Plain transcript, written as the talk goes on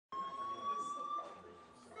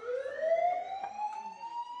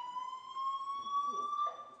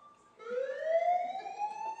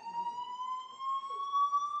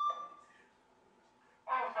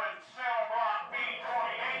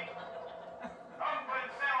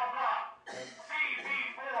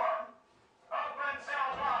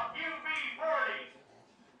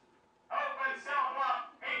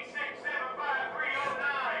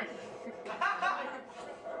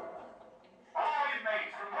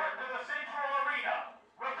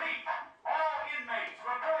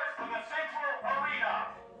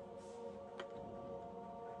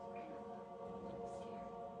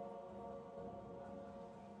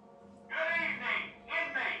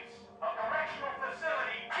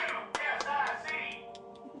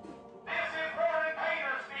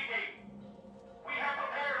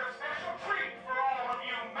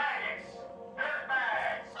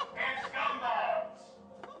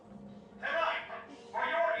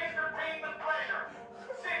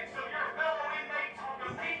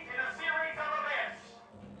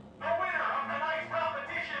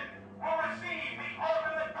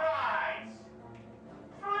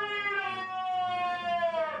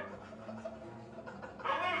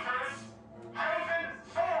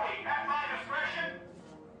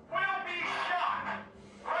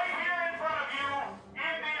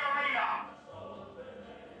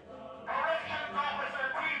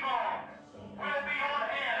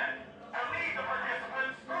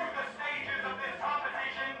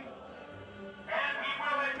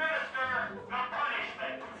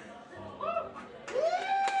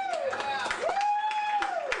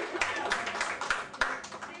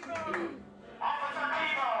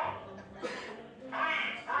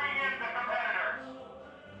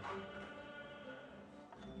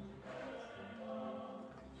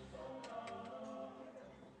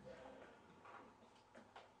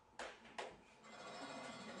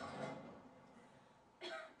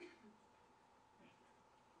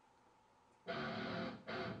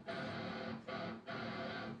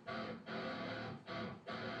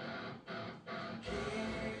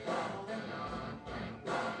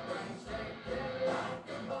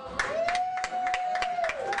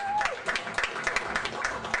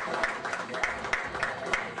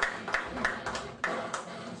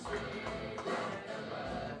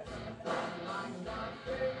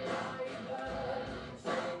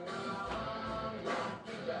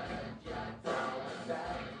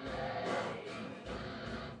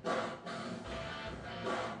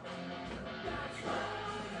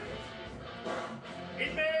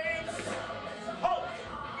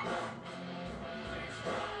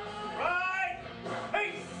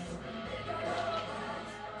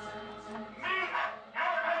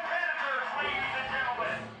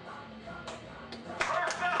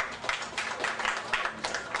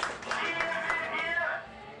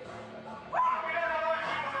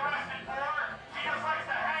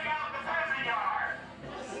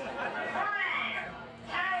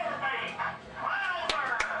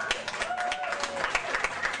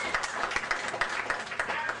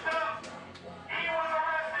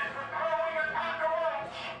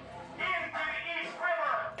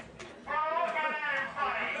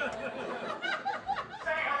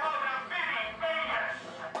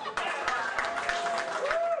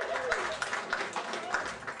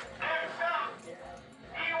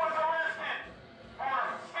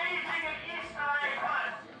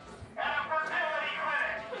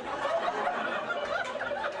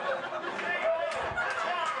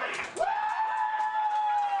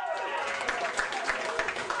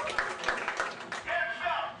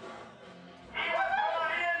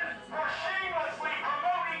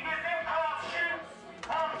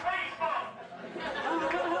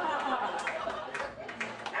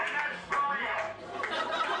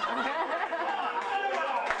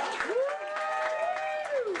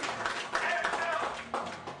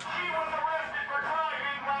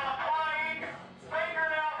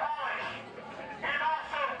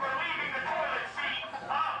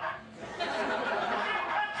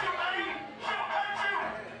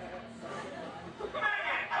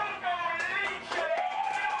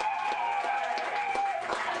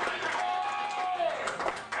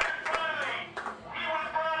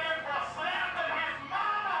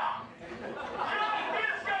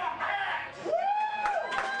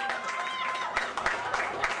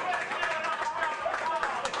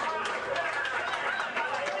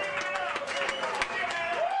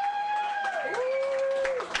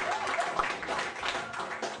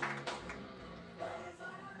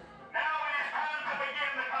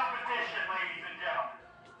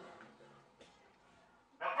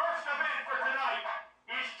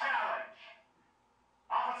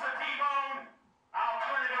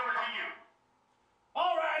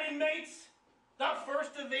inmates, the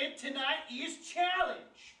first event tonight is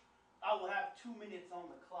challenge. I will have 2 minutes on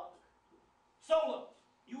the clock. Solo,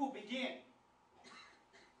 you will begin.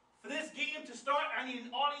 For this game to start, I need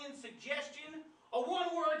an audience suggestion, a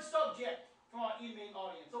one-word subject from our inmate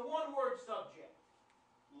audience. A one-word subject.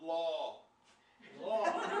 Law. Law.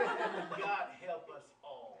 God help us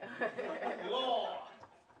all. Law.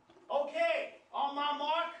 Okay, on my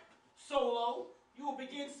mark, Solo, you will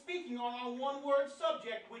begin speaking on our one-word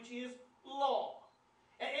subject, which is law.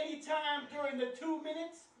 At any time during the 2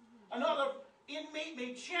 minutes, another inmate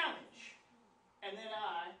may challenge, and then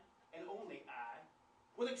I, and only I,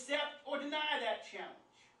 will accept or deny that challenge.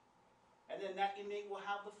 And then that inmate will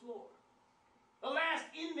have the floor. The last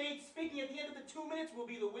inmate speaking at the end of the 2 minutes will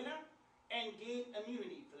be the winner and gain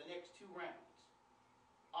immunity for the next 2 rounds.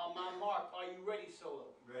 On my mark, are you ready, Solo?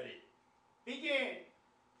 Ready. Begin.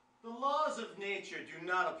 The laws of nature do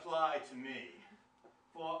not apply to me,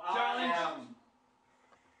 for Challenge. I am...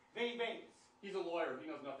 Vinny Baines. He's a lawyer. He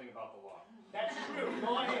knows nothing about the law. That's true.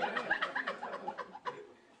 Go ahead.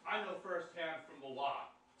 I know firsthand from the law.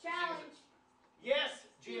 Challenge. Yes,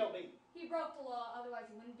 GLB. He broke the law, otherwise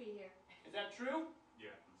he wouldn't be here. Is that true?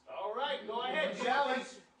 Yeah. All right, go ahead. Challenge.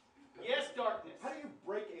 Yes, Darkness. How do you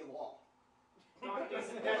break a law? Darkness,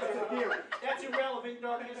 That's a theory. that's irrelevant,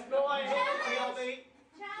 Darkness. Go ahead, GLB.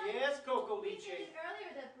 Challenge. Yes, Coco We Liche. stated earlier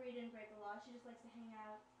that Bree didn't break the law. She just likes to hang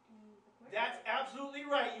out in the court. That's absolutely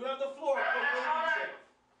right. You have the floor, Coco Liche.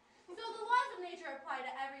 So the laws of nature apply to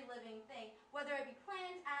every living thing, whether it be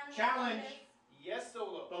plants, animals, Challenge. fungus. Yes,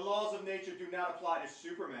 Solo. The laws of nature do not apply to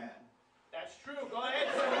Superman. That's true. Go ahead,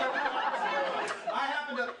 Solo. I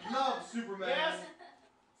happen to love Superman. Yes,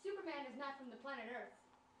 Superman is not from the planet Earth.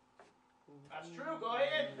 that's true. Go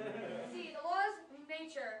ahead. See, the laws of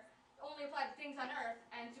nature only apply to things on Earth,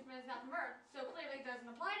 and Superman is not from Earth, so clearly it doesn't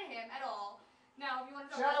apply to him at all. Now, if you want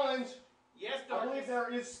to talk Challenge. Yes, I believe Darkness. there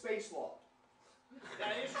is space law.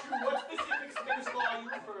 That is true. What specific space law are you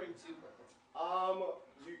referring to?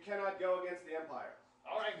 You cannot go against the Empire.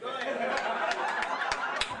 All right, go ahead.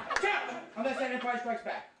 Challenge! Unless that Empire Strikes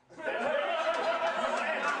Back.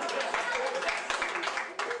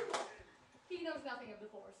 he knows nothing of the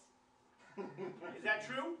Force. Is that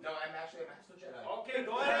true? No, I'm actually a Master Jedi. Okay,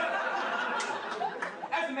 go ahead.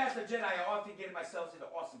 As a Master Jedi, I often get myself into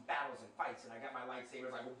awesome battles and fights, and I got my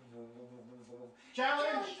lightsabers like...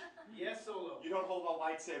 Challenge. Yes, Solo. You don't hold a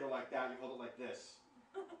lightsaber like that. You hold it like this.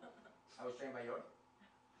 I was trained by Yoda.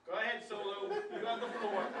 Go ahead, Solo. You have the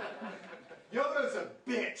floor. Yoda's a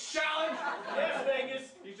bitch. Challenge! Yes,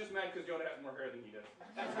 Vegas. He's just mad because Yoda has more hair than he does.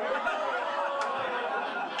 That's very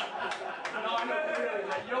No, I know clearly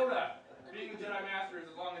that Yoda, being the Jedi Master, as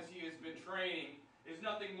long as he has been training, is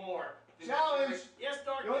nothing more than... Challenge. Yes,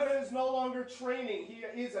 Darkness. Yoda is no longer training. He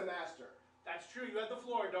is a master. That's true. You have the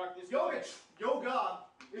floor, Darkness. Go ahead. Yoga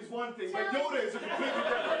is one thing, but Yoda is a completely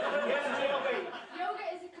different. Yes, JLB. Yoga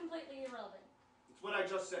is completely irrelevant. It's what I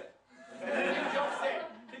just said. You just said.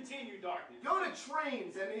 Continue, Darkness. Yoda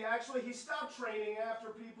trains, and he stopped training after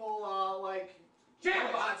people like.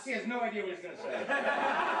 Jabbots! He has no idea what he's going to say. Go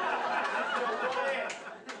ahead.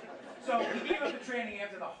 So he gave up the training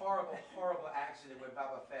after the horrible, horrible accident with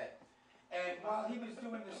Boba Fett. And while he was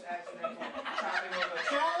doing this accidental chopping over...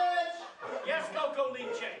 Challenge! Yes, Coco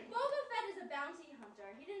Liche. Boba Fett is a bounty hunter.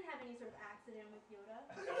 He didn't have any sort of accident with Yoda.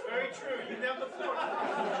 That's very true. You have the floor.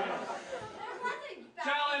 There's lots of bounty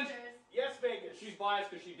Challenge. hunters. Yes, Vegas. She's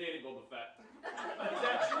biased because she dated Boba Fett. Is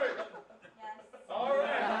that true? Yes. All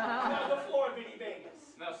right. You have the floor, Vinny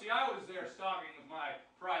Vegas. Now, see, I was there stalking with my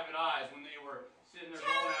private eyes when they were sitting there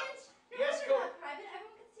going out. Challenge! No, Yes, they're go. not private.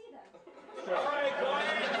 Everyone could see them. All right, go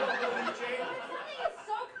ahead, Coco Liche. When something is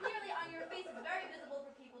so clearly on your face, it's very visible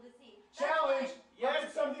for people to see. That's Challenge! why- How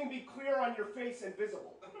can something be clear on your face and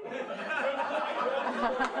visible?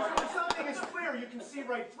 When something is clear, you can see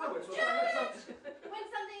right through it. So When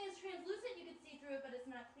something is translucent, you can see through it, but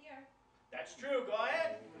it's not clear. That's true. Go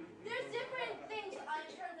ahead. There's different things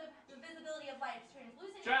in terms of the visibility of light. It's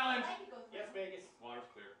translucent. Challenge. Light can go through. Yes, Vegas. Water's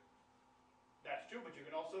clear. That's true, but you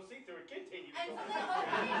can also see through it. Continue. And something like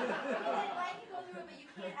light can go through it, but you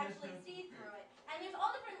can't actually see through it. And there's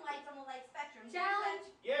all different lights on the light spectrum. Challenge.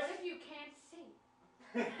 Yes. What if you can't see?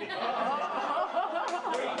 Go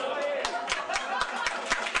ahead.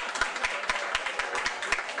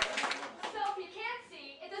 So if you can't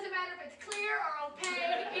see, it doesn't matter if it's clear or opaque.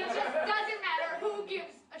 It just doesn't matter who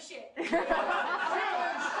gives a shit.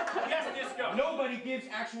 Yes, Disco. Nobody gives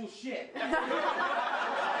actual shit.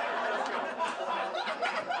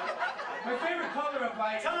 My favorite color of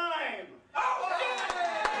light... Time.